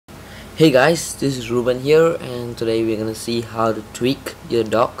Hey guys, this is Ruben here, and today we're gonna see how to tweak your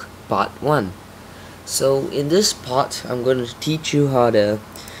dock part 1. So in this part I'm going to teach you how to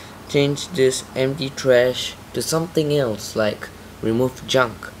change this empty trash to something else, like remove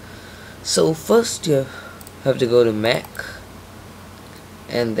junk. So first you have to go to Mac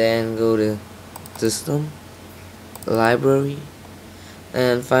and then go to System, Library,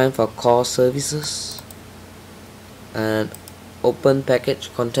 and find for Core Services and open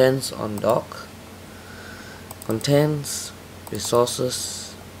package contents on dock, contents,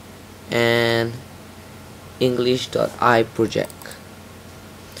 resources, and english.i project,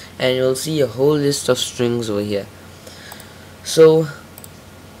 and you'll see a whole list of strings over here. So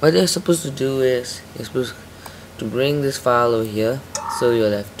what you're supposed to do is you're supposed to bring this file over here, so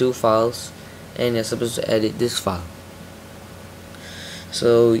you'll have two files and you're supposed to edit this file.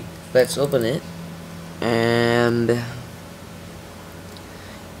 So let's open it, and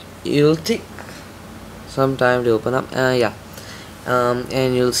it'll take some time to open up.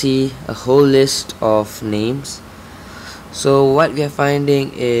 And you'll see a whole list of names. So what we are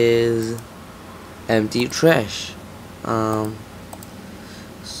finding is empty trash.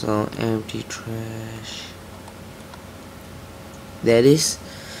 So empty trash, that is.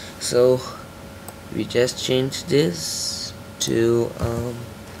 So we just change this to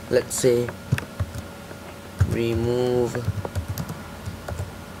let's say remove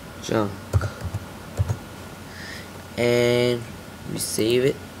junk, and we save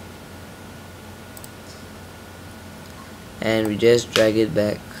it and we just drag it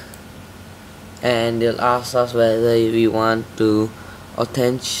back, and they'll ask us whether we want to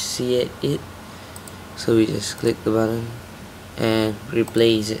authenticate it, so we just click the button and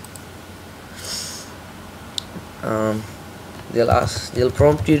replace it. They'll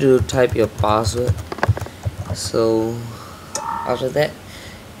prompt you to type your password, so after that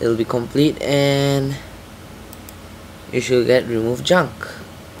it'll be complete and you should get remove junk.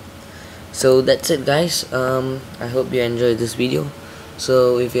 So that's it guys. I hope you enjoyed this video.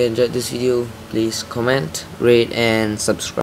 So if you enjoyed this video, please comment, rate, and subscribe.